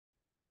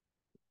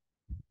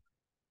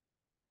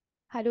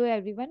Hello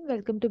everyone,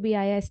 welcome to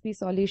BISP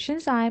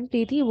Solutions. I am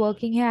Preeti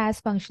working here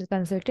as functional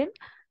consultant.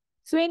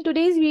 So in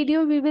today's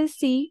video, we will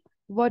see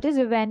what is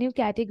revenue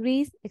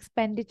categories,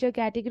 expenditure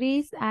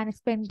categories and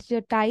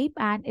expenditure type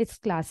and its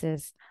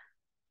classes.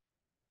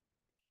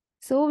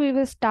 So we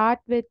will start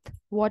with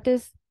what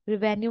is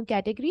revenue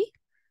category.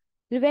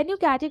 Revenue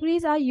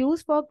categories are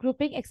used for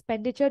grouping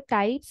expenditure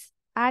types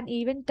and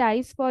even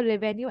types for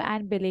revenue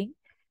and billing.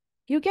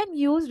 You can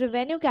use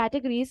revenue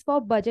categories for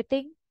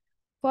budgeting,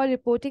 for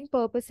reporting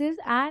purposes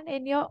and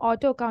in your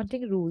auto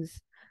accounting rules.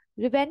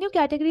 Revenue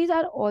categories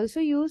are also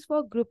used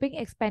for grouping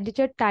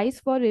expenditure types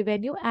for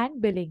revenue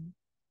and billing.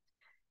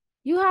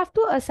 You have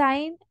to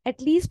assign at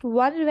least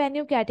one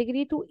revenue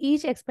category to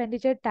each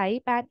expenditure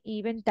type and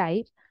event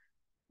type.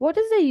 What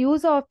is the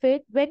use of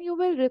it? When you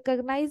will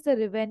recognize the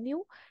revenue,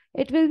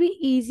 it will be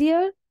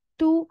easier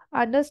to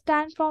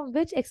understand from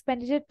which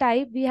expenditure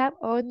type we have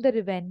earned the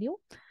revenue.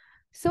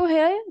 So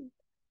here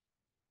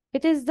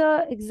it is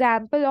the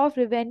example of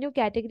revenue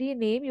category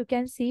name. You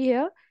can see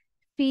here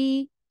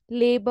fee,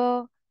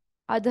 labor,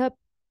 other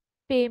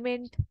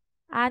payment,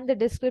 and the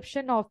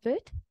description of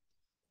it.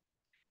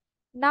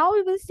 Now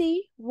we will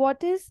see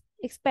what is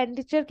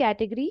expenditure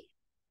category.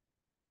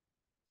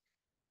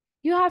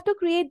 You have to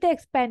create the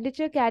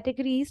expenditure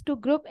categories to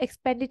group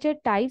expenditure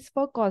types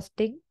for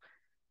costing.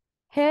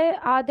 Here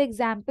are the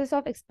examples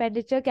of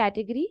expenditure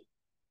category.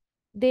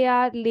 They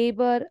are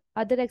labor,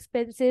 other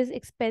expenses,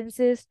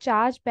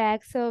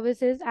 chargeback,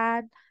 services,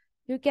 and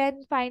you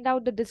can find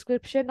out the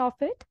description of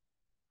it.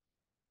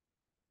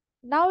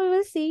 Now we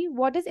will see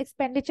what is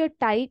expenditure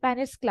type and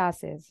its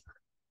classes.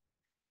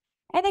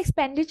 An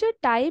expenditure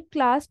type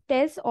class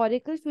tells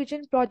Oracle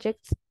Fusion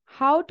projects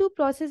how to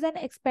process an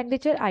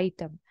expenditure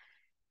item.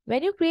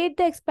 When you create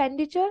the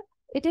expenditure,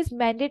 it is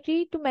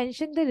mandatory to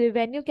mention the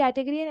revenue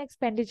category and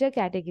expenditure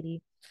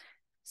category.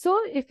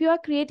 So if you are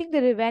creating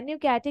the revenue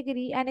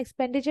category and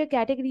expenditure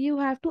category, you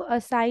have to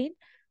assign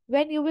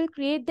when you will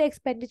create the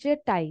expenditure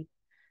type.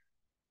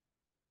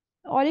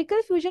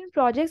 Oracle Fusion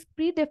Projects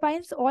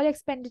predefines all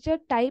expenditure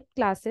type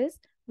classes,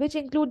 which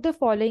include the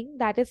following,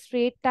 that is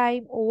straight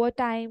time,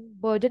 overtime,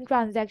 burden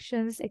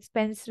transactions,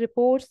 expense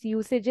reports,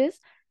 usages,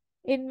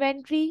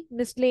 inventory,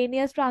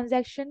 miscellaneous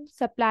transactions,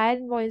 supplier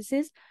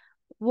invoices,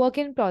 work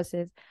in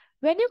process.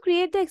 When you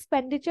create the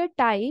expenditure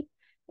type,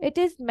 it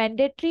is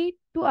mandatory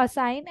to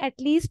assign at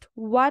least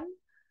one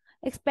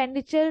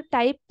expenditure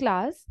type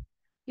class.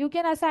 You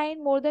can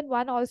assign more than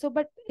one also,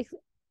 but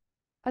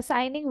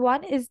assigning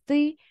one is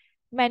the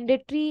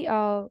mandatory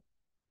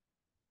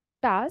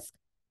task.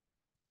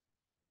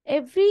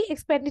 Every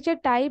expenditure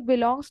type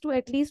belongs to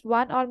at least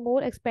one or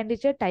more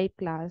expenditure type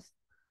class.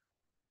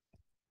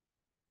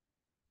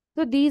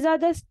 So these are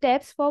the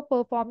steps for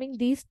performing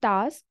these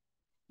tasks.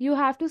 You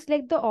have to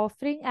select the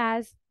offering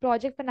as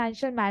project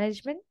financial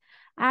management,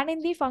 and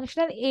in the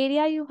functional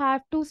area you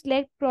have to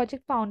select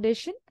project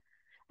foundation,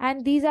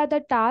 and these are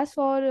the tasks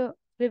for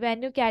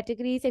revenue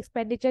categories,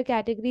 expenditure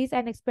categories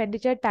and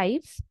expenditure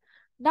types.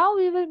 Now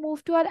we will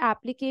move to our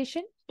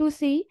application to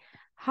see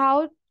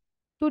how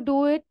to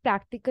do it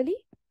practically.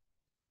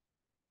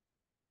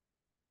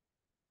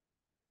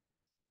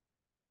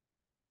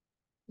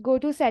 Go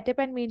to setup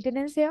and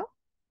maintenance here.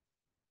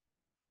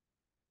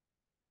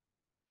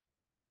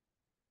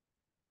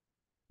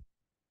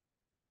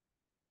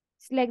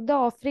 Select the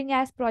offering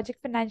as project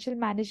financial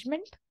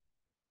management.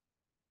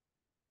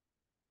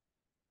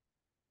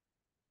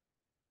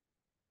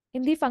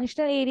 In the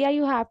functional area,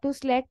 you have to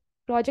select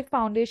project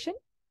foundation.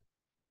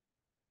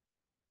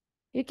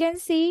 You can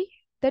see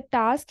the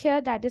task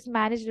here, that is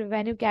manage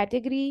revenue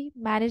category,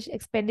 manage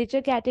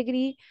expenditure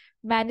category,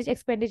 manage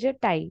expenditure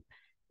type.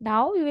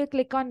 Now we will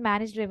click on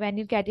manage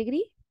revenue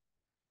category.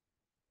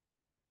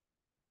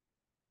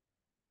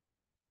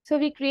 So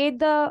we create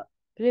the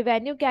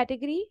revenue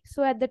category.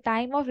 So at the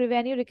time of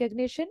revenue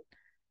recognition,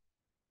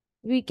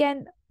 we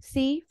can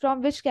see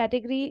from which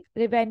category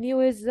revenue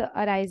is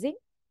arising.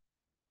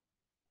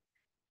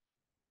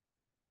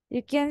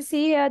 You can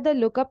see here the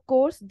lookup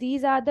codes.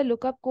 These are the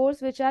lookup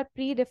codes which are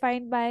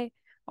predefined by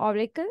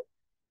Oracle.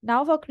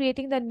 Now for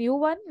creating the new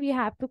one, we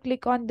have to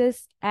click on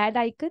this add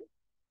icon.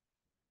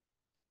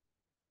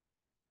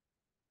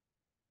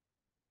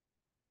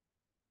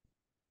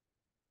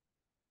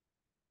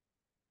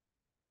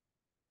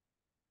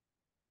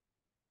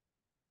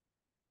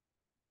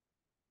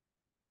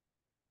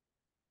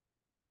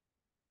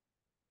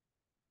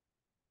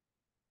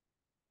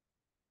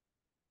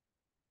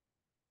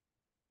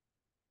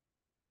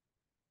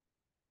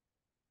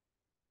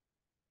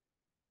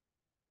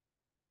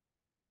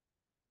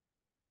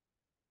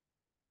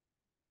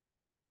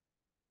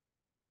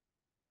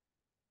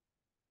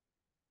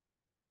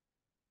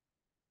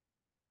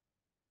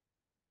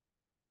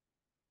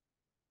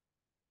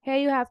 Here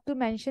you have to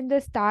mention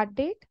the start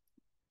date.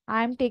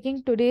 I am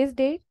taking today's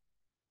date.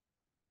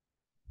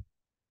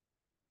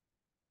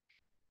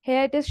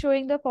 Here it is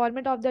showing the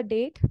format of the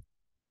date.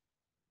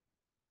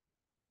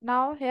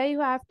 Now here you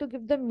have to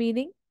give the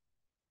meaning.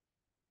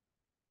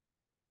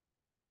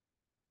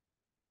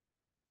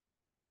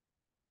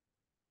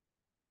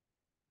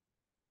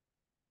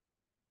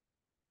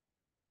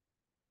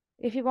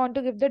 If you want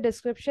to give the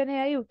description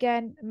here, you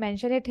can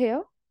mention it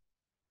here.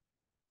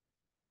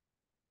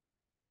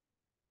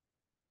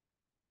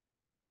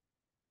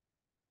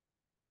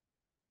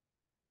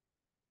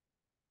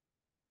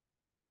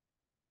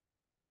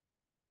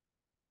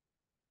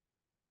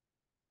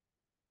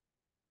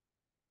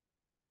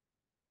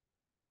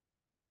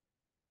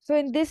 So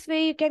in this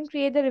way, you can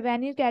create the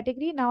revenue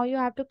category. Now you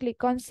have to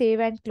click on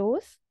save and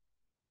close.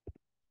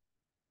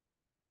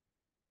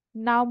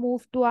 Now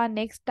move to our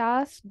next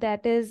task,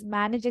 that is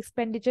manage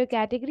expenditure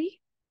category.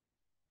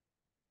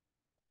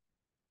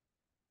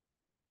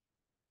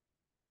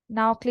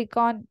 Now click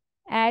on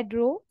add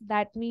row.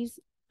 That means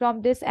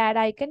from this add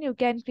icon, you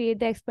can create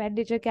the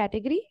expenditure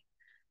category.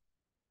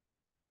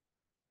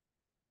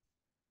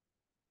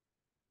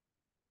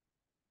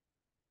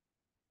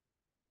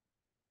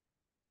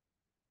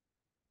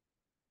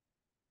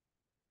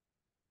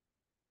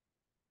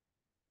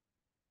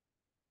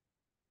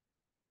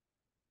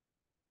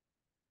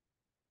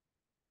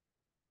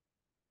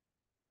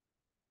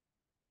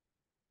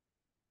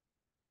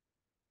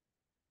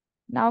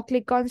 Now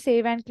click on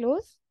save and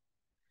close.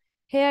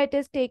 Here it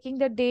is taking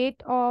the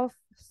date of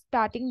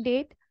starting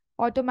date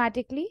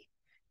automatically.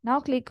 Now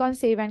click on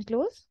save and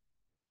close.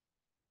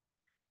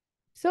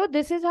 So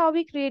this is how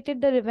we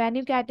created the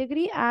revenue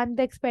category and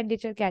the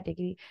expenditure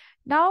category.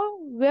 Now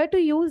where to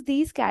use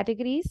these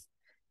categories?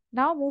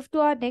 Now move to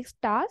our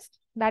next task,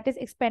 that is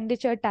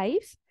expenditure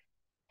types.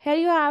 Here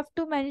you have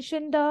to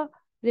mention the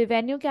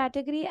revenue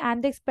category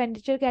and the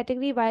expenditure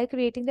category while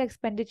creating the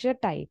expenditure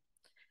type.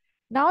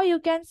 Now you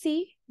can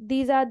see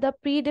these are the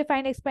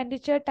predefined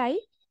expenditure type.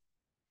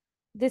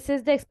 This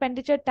is the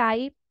expenditure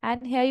type,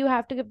 and here you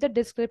have to give the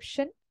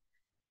description.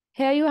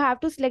 Here you have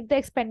to select the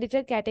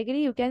expenditure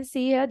category. You can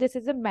see here this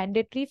is a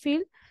mandatory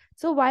field.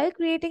 So while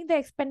creating the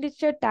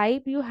expenditure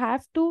type, you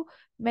have to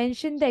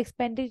mention the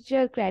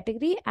expenditure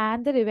category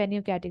and the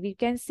revenue category. You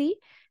can see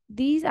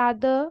these are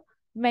the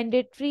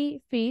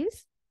mandatory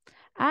fields,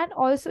 and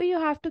also you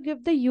have to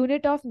give the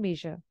unit of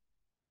measure.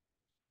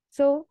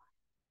 So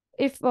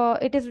if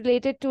it is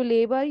related to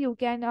labor, you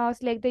can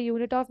select the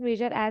unit of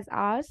measure as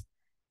hours.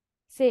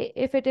 Say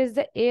if it is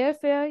the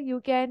airfare,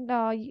 you can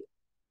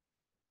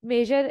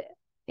measure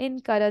in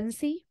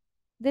currency.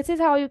 This is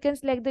how you can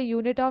select the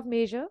unit of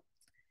measure.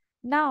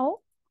 Now,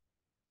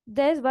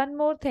 there's one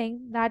more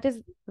thing that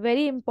is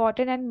very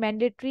important and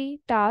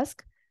mandatory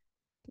task.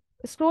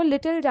 Scroll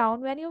little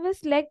down. When you will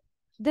select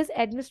this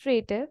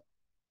administrator,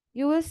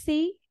 you will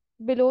see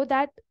below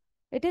that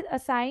it is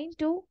assigned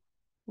to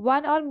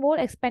one or more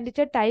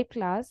expenditure type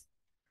class.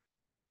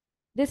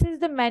 This is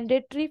the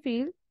mandatory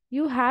field.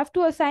 You have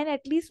to assign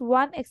at least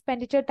one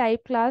expenditure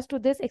type class to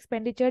this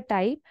expenditure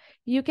type.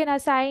 You can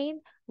assign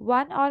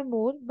one or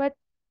more, but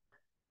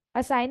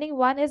assigning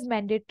one is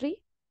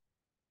mandatory.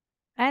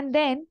 And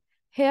then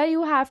here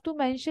you have to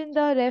mention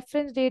the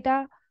reference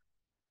data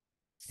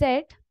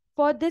set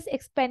for this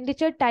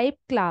expenditure type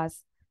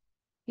class.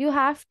 You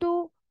have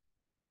to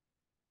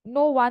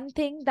know one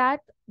thing, that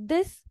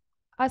this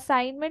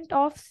assignment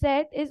of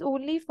set is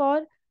only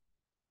for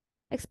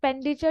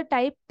expenditure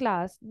type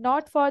class,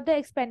 not for the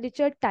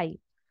expenditure type.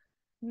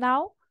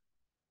 Now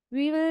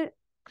we will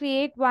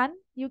create one.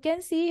 You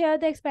can see here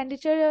the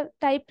expenditure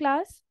type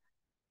class.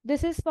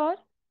 This is for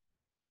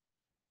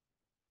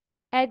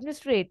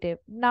administrative.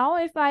 Now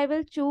if I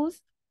will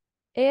choose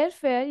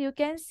airfare, you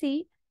can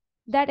see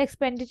that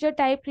expenditure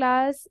type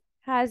class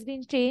has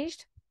been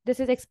changed. This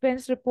is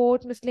expense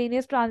report,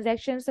 miscellaneous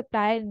transactions,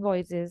 supplier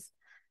invoices.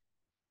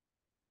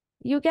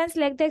 You can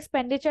select the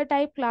expenditure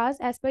type class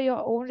as per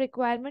your own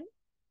requirement.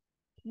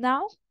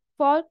 Now,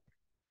 for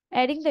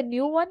adding the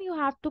new one, you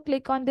have to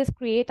click on this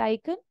create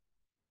icon.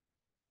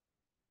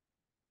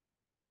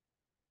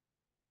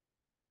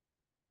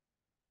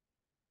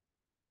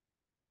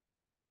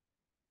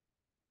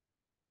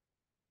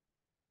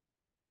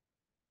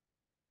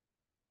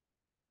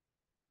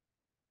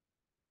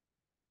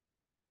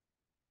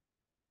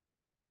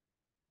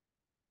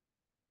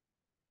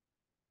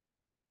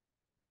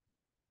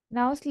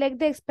 Now select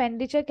the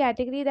expenditure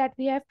category that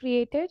we have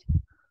created.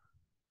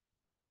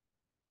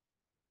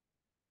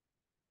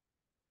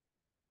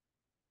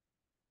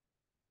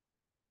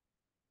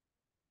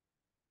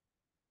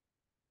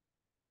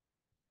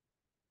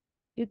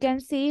 You can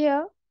see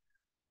here,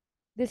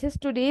 this is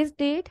today's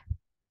date.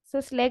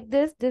 So select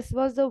this. This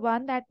was the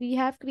one that we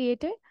have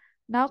created.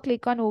 Now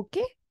click on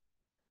OK.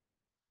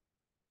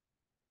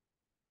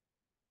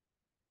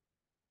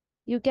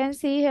 You can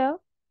see here,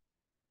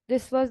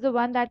 this was the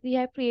one that we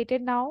have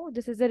created now.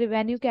 This is the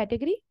revenue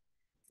category.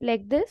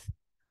 Select this.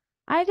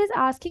 And it is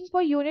asking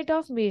for unit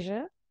of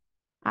measure.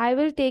 I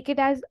will take it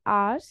as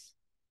hours.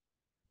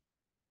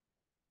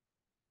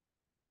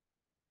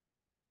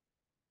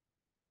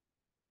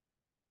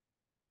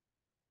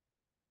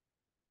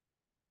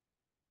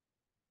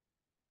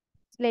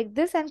 Select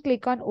this and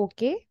click on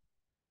OK.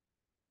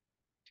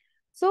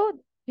 So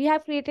we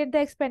have created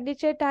the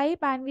expenditure type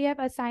and we have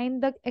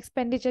assigned the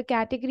expenditure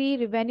category,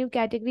 revenue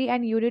category,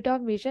 and unit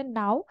of measure.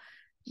 Now,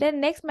 the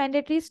next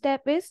mandatory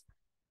step is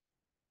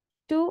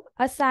to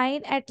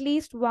assign at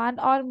least one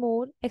or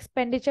more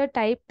expenditure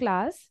type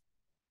class.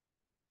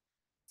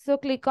 So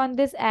click on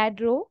this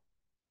add row.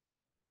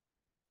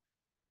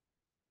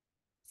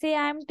 Say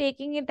I'm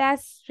taking it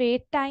as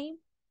straight time.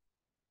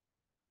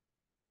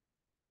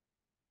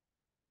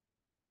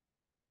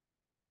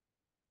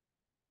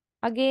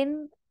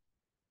 Again,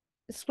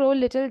 scroll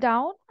little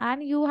down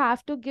and you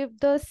have to give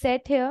the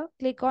set here.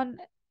 Click on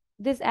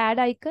this add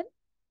icon.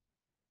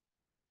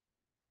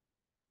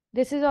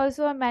 This is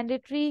also a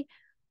mandatory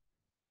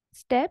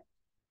step.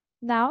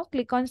 Now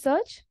click on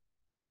search.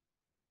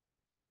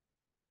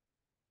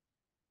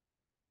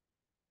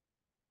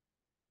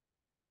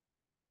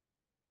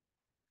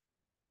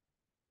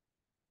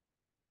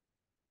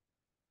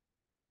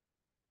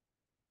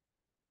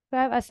 So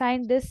I've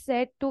assigned this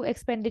set to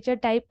expenditure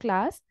type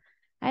class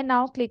and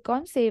now click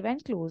on save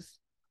and close.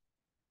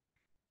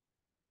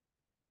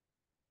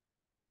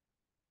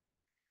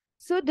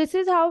 So this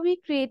is how we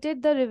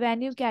created the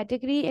revenue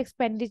category,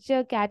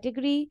 expenditure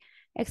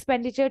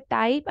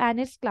type and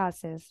its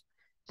classes.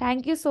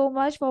 Thank you so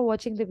much for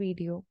watching the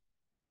video.